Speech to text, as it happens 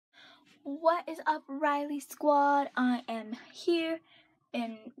What is up, Riley Squad? I am here,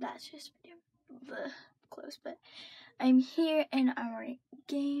 and that's just close, but I'm here in our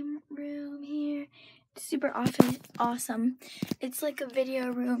game room here. It's super awesome. It's like a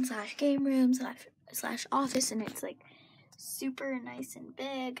video room slash game room slash office, and it's like super nice and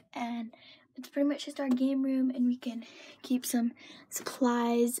big, and it's pretty much just our game room, and we can keep some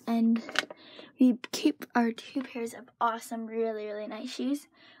supplies, and we keep our 2 pairs of awesome, really nice shoes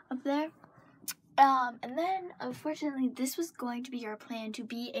up there. And then unfortunately this was going to be our plan to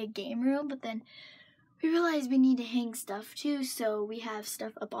be a game room, but then we realized we need to hang stuff too, so we have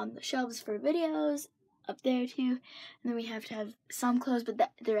stuff up on the shelves for videos up there too, and then we have to have some clothes, but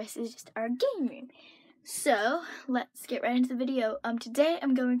the rest is just our game room. So let's get right into the video. Today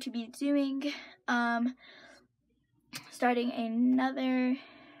I'm going to be doing starting another,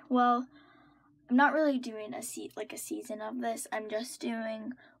 well, I'm not really doing a season of this. I'm just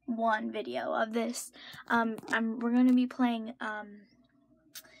doing one video of this. We're gonna be playing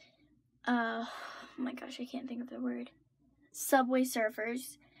oh my gosh, I can't think of the word. Subway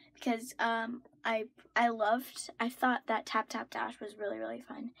Surfers, because I thought that Tap Tap Dash was really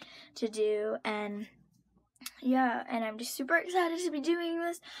fun to do, and yeah, and I'm just super excited to be doing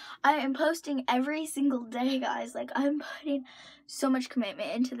this. I am posting every single day, guys. Like, I'm putting so much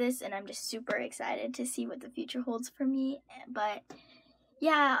commitment into this, and I'm just super excited to see what the future holds for me. But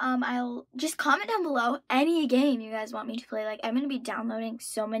yeah, I'll just comment down below any game you guys want me to play. Like, I'm gonna be downloading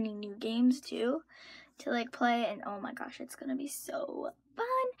so many new games too to like play, and oh my gosh, it's gonna be so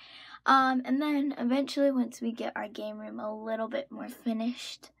fun. And then eventually, once we get our game room a little bit more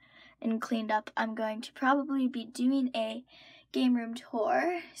finished and cleaned up, I'm going to probably be doing a game room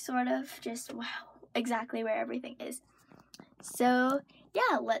tour, sort of, just wow, exactly where everything is. So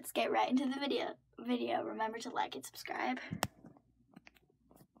yeah, let's get right into the video. Remember to like and subscribe.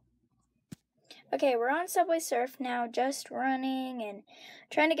 Okay, we're on Subway Surf now, just running and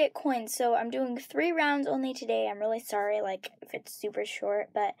trying to get coins. So I'm doing 3 rounds only today. I'm really sorry, like, if it's super short,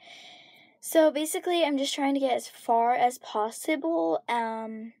 but so basically I'm just trying to get as far as possible.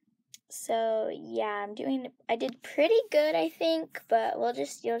 So yeah, I did pretty good, I think, but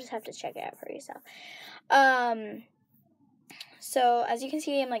you'll just have to check it out for yourself. So as you can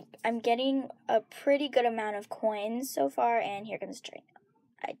see, I'm getting a pretty good amount of coins so far, and here comes the train.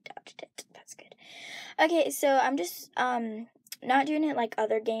 I dodged it. That's good. Okay, so I'm just not doing it like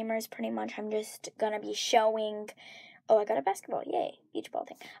other gamers pretty much. I'm just gonna be showing, oh, I got a basketball, yay, beach ball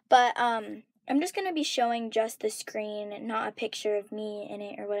thing. But I'm just going to be showing just the screen, not a picture of me in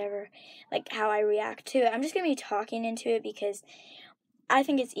it or whatever, like how I react to it. I'm just going to be talking into it because I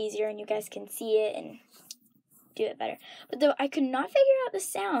think it's easier and you guys can see it and do it better. But though I could not figure out the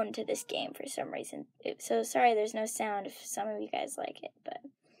sound to this game for some reason. So sorry there's no sound if some of you guys like it, but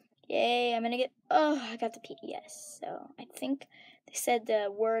yay, I'm going to get, oh, I got the PES. So I think they said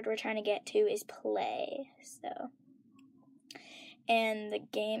the word we're trying to get to is play, so. And the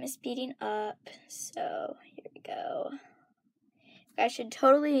game is speeding up, so here we go. I should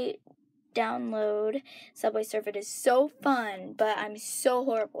totally download Subway Surf. It is so fun, but I'm so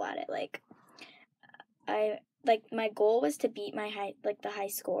horrible at it. My goal was to beat my the high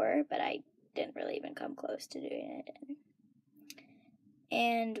score, but I didn't really even come close to doing it.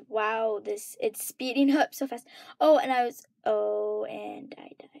 And wow, it's speeding up so fast. And I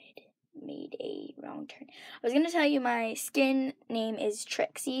died. Made a wrong turn. I was going to tell you my skin name is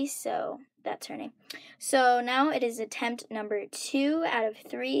Trixie, so that's her name. So now it is attempt number 2 out of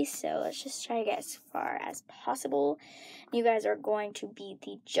 3, so let's just try to get as far as possible. You guys are going to be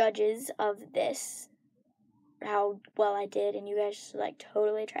the judges of this, how well I did, and you guys should like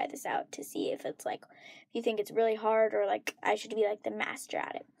totally try this out to see if it's like, if you think it's really hard or like I should be like the master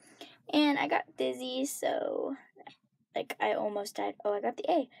at it. And I got dizzy, so like I almost died. Oh, I got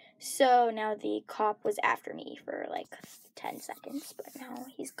the A. So now the cop was after me for like 10 seconds, but now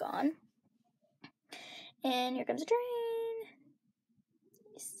he's gone. And here comes a train.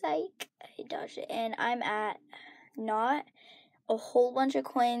 Psych. I dodged it. And I'm at not a whole bunch of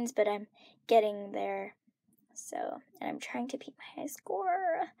coins, but I'm getting there. So, and I'm trying to beat my high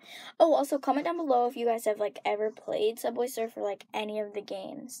score. Oh, also comment down below if you guys have like ever played Subway Surf or like any of the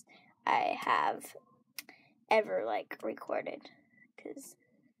games I have ever like recorded, because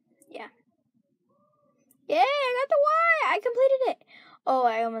yeah, yay, I got the Y. I completed it. Oh,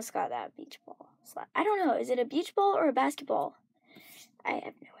 I almost got that beach ball. I don't know, is it a beach ball or a basketball? I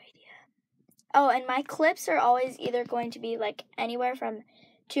have no idea. Oh, and my clips are always either going to be like anywhere from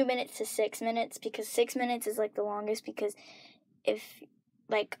 2 minutes to 6 minutes, because 6 minutes is like the longest, because if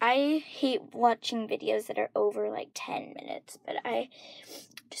like, I hate watching videos that are over, like, 10 minutes, but I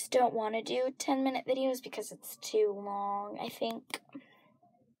just don't want to do 10-minute videos because it's too long, I think.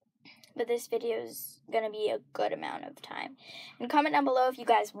 But this video is going to be a good amount of time. And comment down below if you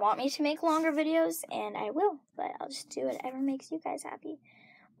guys want me to make longer videos, and I will. But I'll just do whatever makes you guys happy.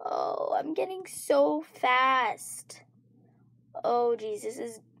 Oh, I'm getting so fast. Oh, geez, this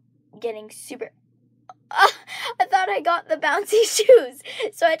is getting super... I thought I got the bouncy shoes.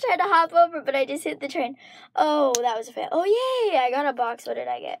 So I tried to hop over, but I just hit the train. Oh, that was a fail. Oh, yay, I got a box. What did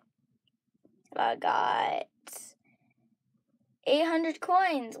I get? I got 800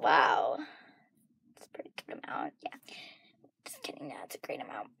 coins. Wow. That's a pretty good amount. Yeah. Just kidding. That's a great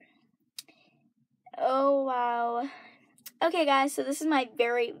amount. Oh, wow. Okay, guys. So this is my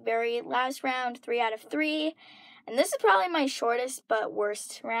very, very last round. 3 out of 3. And this is probably my shortest but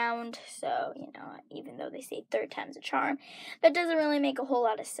worst round. So, you know, even though they say 3rd time's a charm, that doesn't really make a whole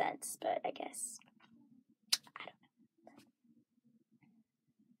lot of sense. But I guess, I don't know.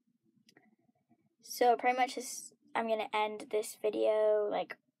 So pretty much just, I'm going to end this video,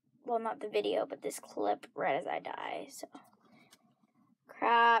 like, well, not the video, but this clip right as I die. So,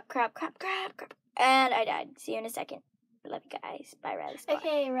 crap. And I died. See you in a second. Love you guys. Bye, Riley Squad.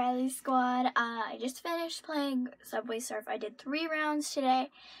 Okay, Riley Squad. I just finished playing Subway Surf. I did 3 rounds today,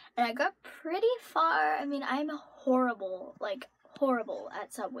 and I got pretty far. I mean, I'm horrible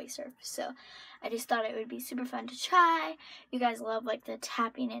at Subway Surf, so I just thought it would be super fun to try. You guys love, like, the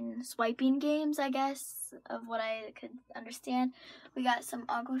tapping and swiping games, I guess, of what I could understand. We got some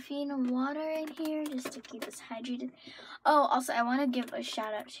Aquafina water in here just to keep us hydrated. Oh, also, I want to give a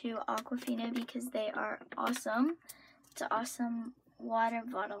shout out to Aquafina because they are awesome. It's an awesome water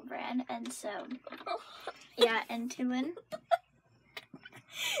bottle brand, and so, yeah, and Tulin.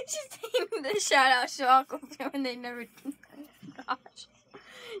 She's taking the shout out to Aquafina when they never did that. Gosh.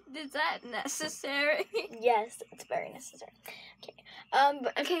 Is that necessary? Yes, it's very necessary.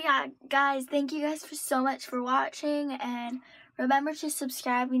 Okay, yeah, guys, thank you guys so much for watching, and remember to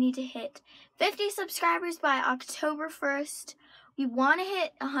subscribe. We need to hit 50 subscribers by October 1st. We want to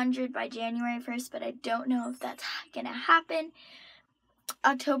hit 100 by January 1st, but I don't know if that's going to happen.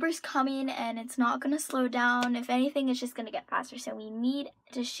 October's coming, and it's not going to slow down. If anything, it's just going to get faster. So we need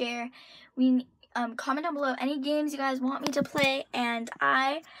to share. Comment down below any games you guys want me to play, and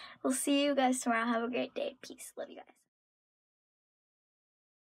I will see you guys tomorrow. Have a great day. Peace. Love you guys.